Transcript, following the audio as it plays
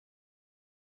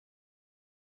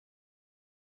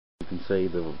can see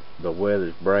the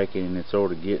weather's breaking, and it's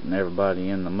sort of getting everybody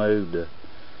in the mood to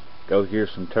go hear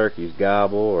some turkeys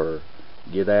gobble or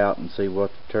get out and see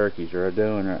what the turkeys are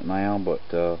doing right now. But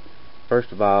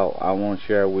first of all, I want to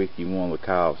share with you one of the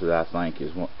calves that I think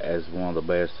is one of the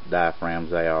best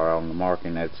diaphragms they are on the market,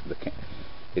 and that's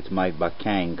it's made by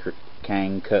Cane Creek.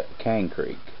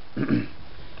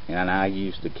 And I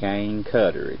use the Cane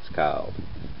Cutter, it's called.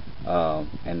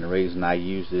 And the reason I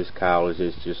use this call is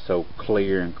it's just so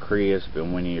clear and crisp,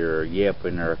 and when you're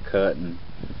yipping or cutting,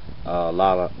 a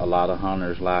lot of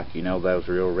hunters like, those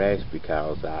real raspy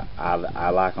calls. I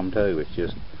like them too. It's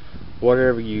just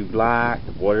whatever you like,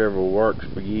 whatever works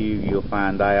for you, you'll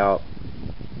find out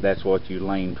that's what you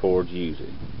lean towards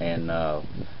using. And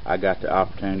I got the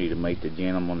opportunity to meet the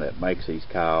gentleman that makes these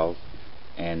calls,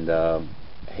 and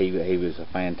he was a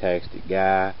fantastic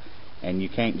guy. And you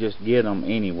can't just get them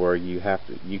anywhere. You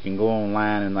can go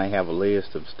online, and they have a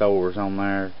list of stores on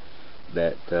there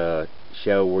that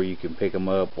show where you can pick them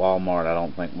up. Walmart, I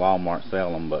don't think Walmart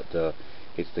sell them, but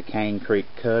it's the Cane Creek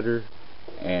Cutter,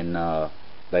 and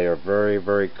they are very,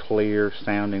 very clear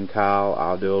sounding call.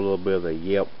 I'll do a little bit of a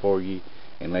yelp for you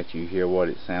and let you hear what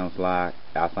it sounds like.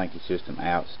 I think it's just an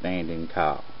outstanding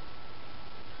call.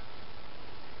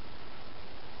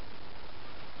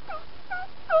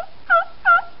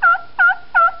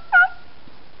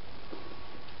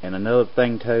 And another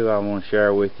thing too I want to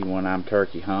share with you when I'm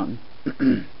turkey hunting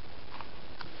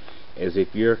is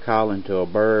if you're calling to a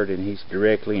bird and he's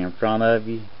directly in front of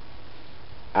you,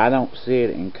 I don't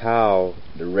sit and call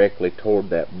directly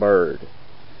toward that bird.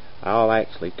 I'll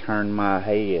actually turn my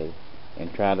head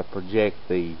and try to project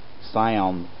the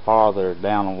sound farther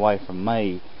down away from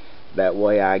me. That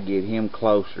way I get him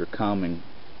closer coming,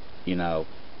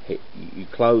 you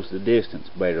close the distance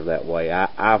better that way.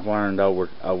 I've learned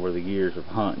over the years of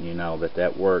hunting,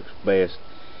 that works best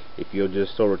if you'll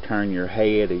just sort of turn your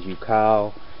head as you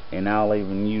call, and I'll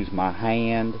even use my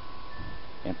hand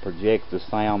and project the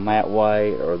sound that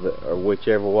way, or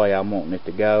whichever way I'm wanting it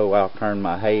to go. I'll turn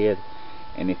my head,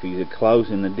 and if he's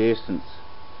closing the distance,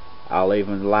 I'll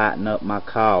even lighten up my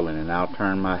calling, and I'll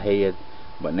turn my head.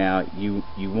 But now you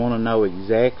want to know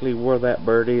exactly where that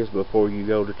bird is before you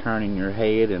go to turning your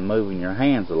head and moving your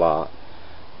hands a lot.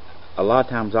 A lot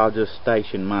of times I'll just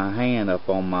station my hand up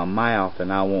on my mouth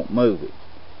and I won't move it,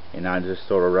 and I just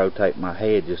sort of rotate my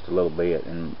head just a little bit,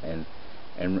 and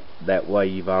that way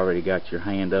you've already got your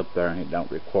hand up there and it don't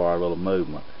require a little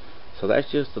movement. So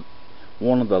that's just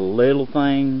one of the little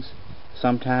things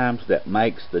sometimes that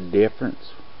makes the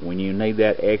difference. When you need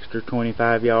that extra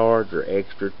 25 yards or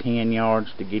extra 10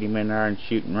 yards to get him in there and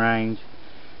shooting range,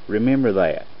 remember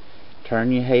that.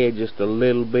 Turn your head just a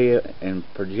little bit and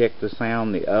project the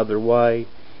sound the other way.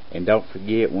 And don't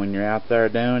forget, when you're out there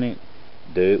doing it,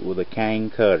 do it with a Cane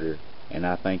Cutter, and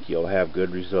I think you'll have good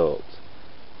results.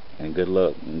 And good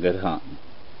luck and good hunting.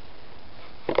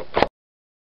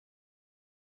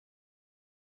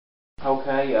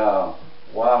 Okay,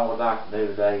 what I would like to do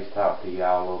today is talk to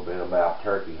y'all a little bit about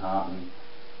turkey hunting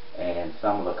and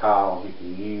some of the calls you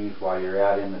can use while you're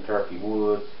out in the turkey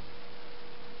woods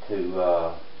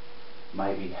to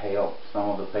maybe help some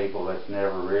of the people that's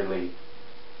never really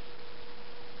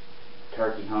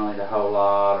turkey hunted a whole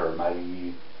lot, or maybe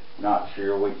you're not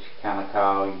sure which kind of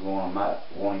call you want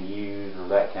to use or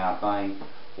that kind of thing.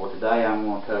 Well, today I'm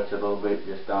going to touch a little bit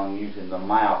just on using the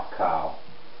mouth call,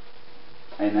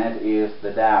 and that is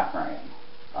the diaphragm.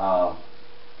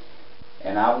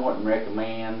 And I wouldn't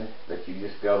recommend that you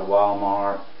just go to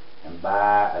Walmart and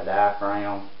buy a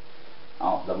diaphragm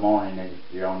on the morning that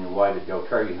you're on your way to go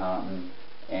turkey hunting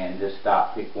and just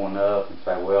pick one up and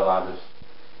say, well, I'll just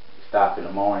stop in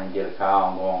the morning and get a call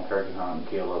and go on turkey hunting,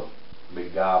 kill a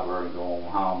big gobbler and go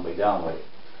on home and be done with it.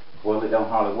 Well, it don't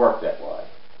hardly work that way.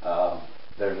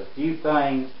 There's a few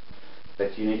things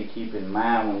that you need to keep in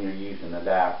mind when you're using the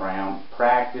diaphragm.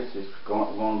 Practice is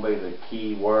going to be the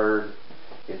key word.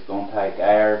 It's going to take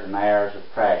hours and hours of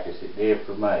practice. It did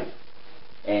for me.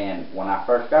 And when I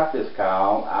first got this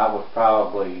call, I was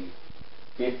probably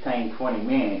 15-20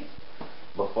 minutes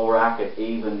before I could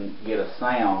even get a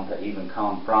sound to even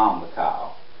come from the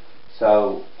call.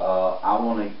 So I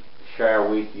want to share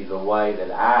with you the way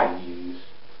that I use.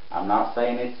 I'm not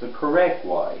saying it's the correct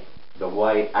way. The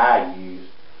way I use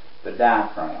the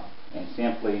diaphragm, and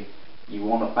simply you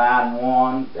want to find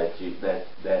one that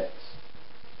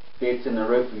fits in the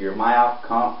roof of your mouth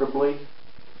comfortably,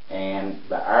 and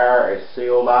the air is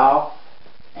sealed off,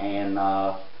 and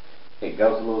it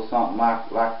goes a little something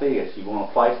like this. You want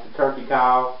to place the turkey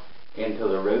call into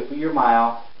the roof of your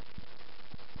mouth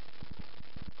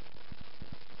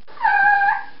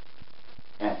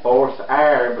and force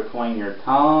air air between your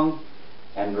tongue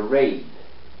and the reed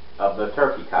of the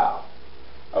turkey call.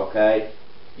 Okay?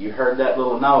 You heard that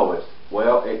little noise.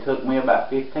 Well, it took me about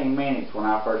 15 minutes when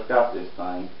I first got this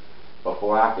thing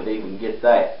before I could even get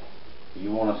that.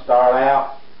 You want to start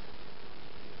out,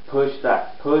 push the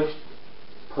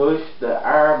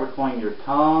air between your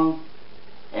tongue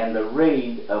and the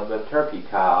reed of the turkey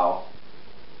call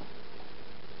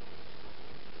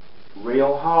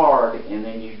real hard, and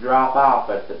then you drop off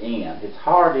at the end. It's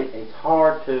hard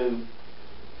to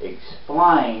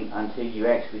explain until you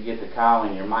actually get the call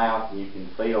in your mouth and you can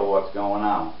feel what's going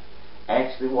on.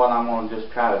 Actually, what I'm going to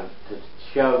just try to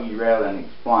show you rather than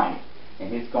explain it.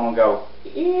 And it's going to go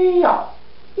ee-yaw,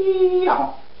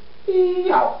 ee-yaw,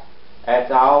 ee-yaw.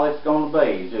 That's all it's going to be.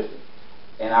 It's just,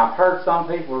 and I've heard some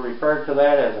people refer to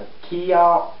that as a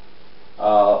kee-yaw.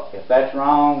 If that's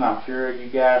wrong, I'm sure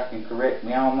you guys can correct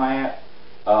me on that.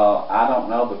 I don't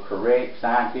know the correct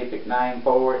scientific name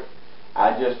for it.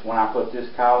 I just, when I put this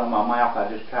call in my mouth,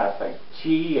 I just try to say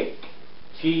cheek,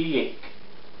 cheek,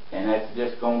 and that's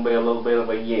just going to be a little bit of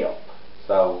a yelp.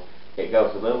 So it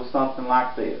goes a little something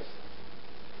like this.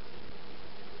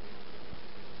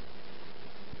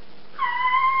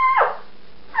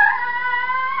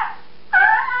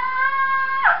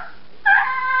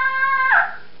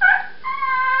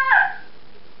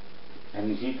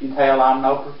 And as you can tell, I'm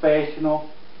no professional,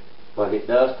 but it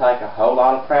does take a whole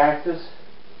lot of practice.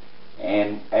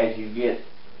 And as you get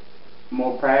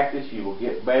more practice, you will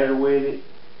get better with it.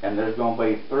 And there's going to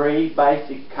be 3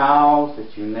 basic calls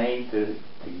that you need to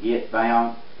get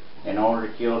down in order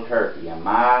to kill a turkey. And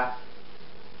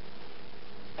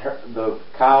the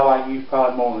call I use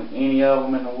probably more than any of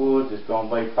them in the woods is going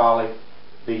to be probably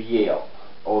the yelp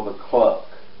or the cluck.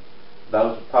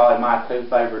 Those are probably my 2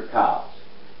 favorite calls.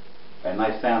 And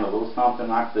they sound a little something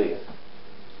like this.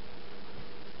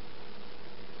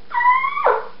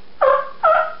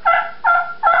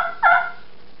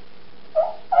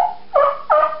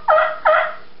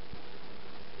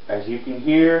 As you can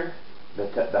hear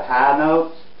the high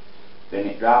notes, then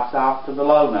it drops off to the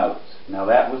low notes. Now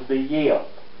that was the yelp.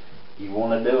 You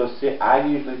want to do I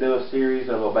usually do a series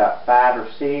of about 5 or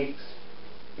 6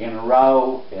 in a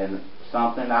row, and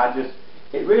something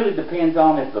it really depends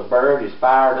on if the bird is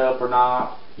fired up or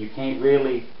not. You can't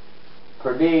really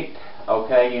predict.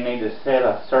 Okay, you need to set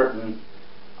a certain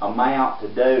amount to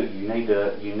do. You need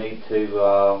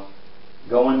to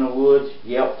go in the woods,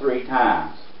 yelp 3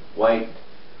 times, wait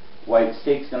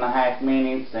 6.5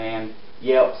 minutes, and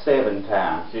yelp 7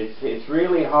 times. It's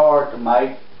really hard to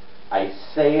make a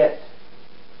set,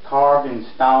 carved in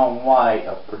stone way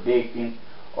of predicting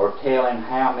or telling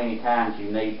how many times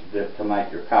you need to make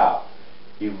your call.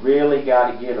 You really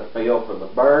got to get a feel for the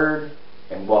bird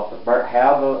and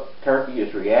how the turkey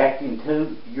is reacting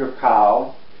to your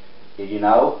call. You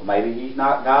know, maybe he's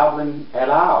not gobbling at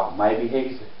all. Maybe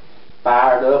he's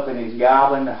fired up and he's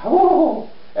gobbling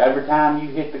every time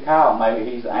you hit the call.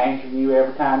 Maybe he's answering you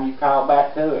every time you call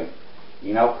back to him.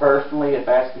 You know, personally, if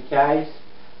that's the case,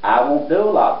 I won't do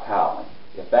a lot of calling.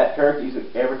 If that turkey's,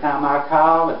 every time I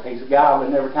call, if he's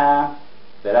gobbling every time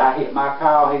that I hit my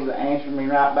call, he's answering me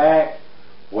right back,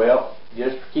 well,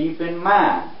 just keep in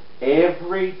mind,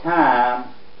 every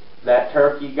time that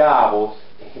turkey gobbles,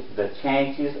 the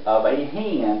chances of a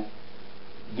hen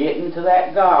getting to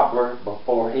that gobbler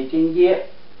before he can get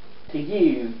to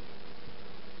you,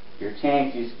 your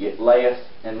chances get less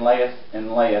and less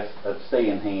and less of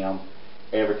seeing him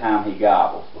every time he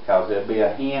gobbles, because there'll be a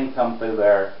hen come through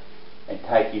there and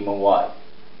take him away.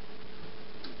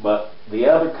 But the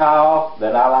other call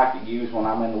that I like to use when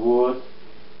I'm in the woods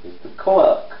is the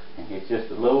cluck, and it's just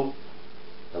a little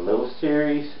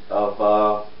series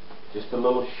of just a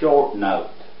little short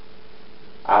note.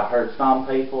 I've heard some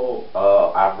people,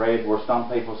 I've read where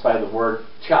some people say the word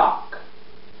chalk,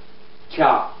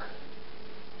 chalk,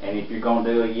 and if you're going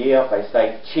to do a yelp, they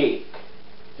say chick.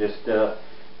 Just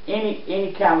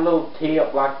any kind of little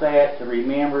tip like that to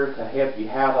remember to help you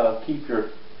how to keep your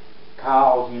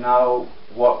calls, you know,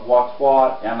 what's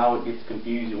what. I know it gets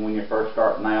confusing when you're first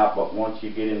starting out, but once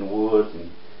you get in the woods and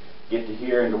get to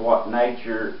hear into what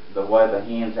nature, the way the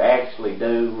hens actually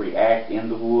do react in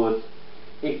the woods,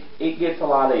 it gets a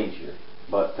lot easier.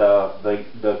 But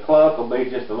the cluck will be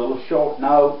just a little short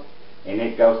note, and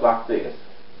it goes like this.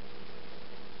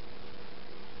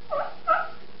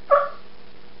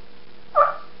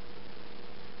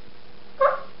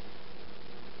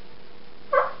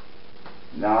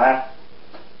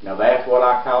 Now that's what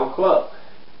I call a cluck.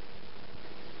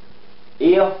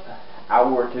 If I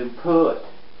were to put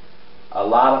a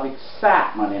lot of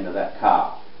excitement into that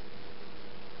call,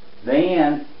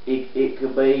 then it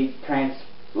could be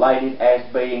labeled as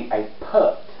being a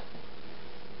putt.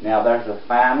 Now there's a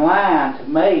fine line to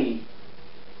me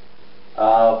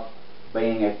of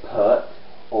being a putt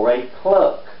or a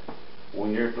cluck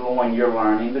when you're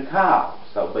learning the call.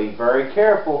 So be very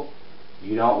careful.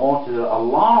 You don't want to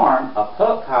alarm. A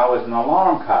putt call is an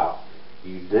alarm call.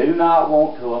 You do not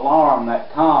want to alarm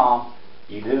that Tom.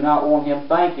 You do not want him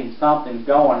thinking something's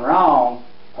going wrong,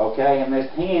 okay, and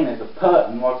this hen is a putt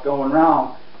and what's going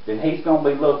wrong, then he's going to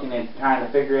be looking and trying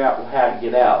to figure out how to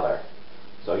get out of there.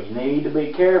 So you need to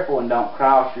be careful and don't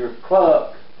cross your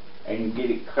cluck and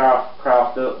get it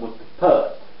crossed up with the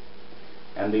putt.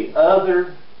 And the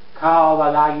other call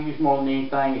that I use more than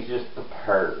anything is just the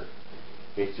purr.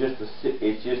 It's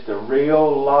just a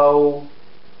real low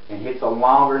and hits a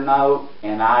longer note,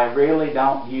 and I really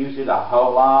don't use it a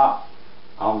whole lot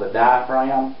on the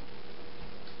diaphragm.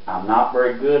 I'm not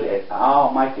very good at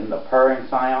all making the purring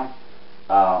sound,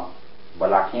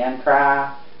 but I can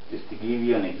try just to give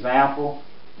you an example.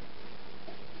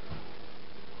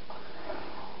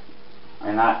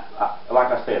 And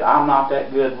like I said, I'm not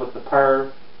that good with the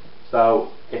purr,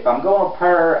 so if I'm going to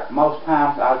purr, most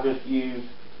times I'll just use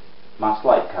my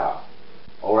slate call,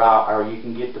 or you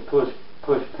can get the push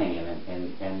pin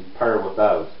and purr with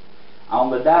those. On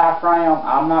the diaphragm,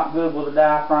 I'm not good with the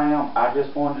diaphragm. I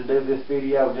just wanted to do this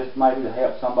video just maybe to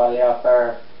help somebody out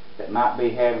there that might be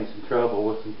having some trouble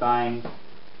with some things.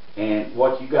 And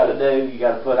what you got to do, you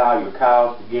got to put all your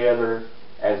calls together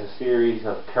as a series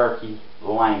of turkey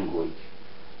language.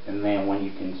 And then when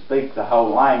you can speak the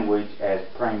whole language, as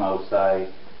Primo say,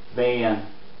 then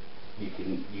you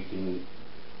can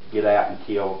get out and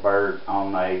kill birds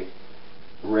on a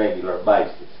regular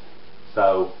basis.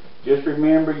 So just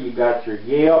remember, you got your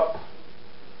yelp,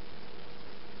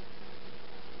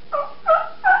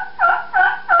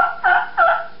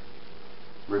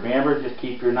 remember, just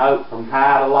keep your note from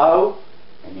high to low,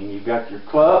 and then you've got your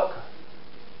cluck,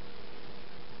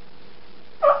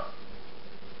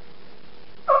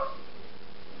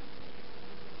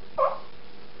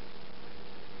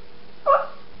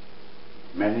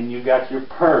 and then you got your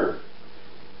purr.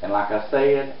 And like I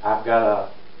said, I've got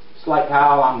a slate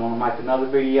call. I'm going to make another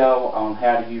video on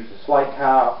how to use the slate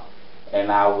call,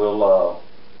 and I will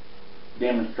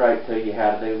demonstrate to you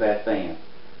how to do that then.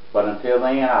 But until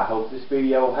then, I hope this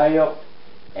video helped,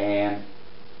 and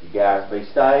you guys be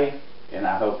safe, and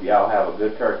I hope y'all have a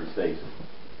good turkey season.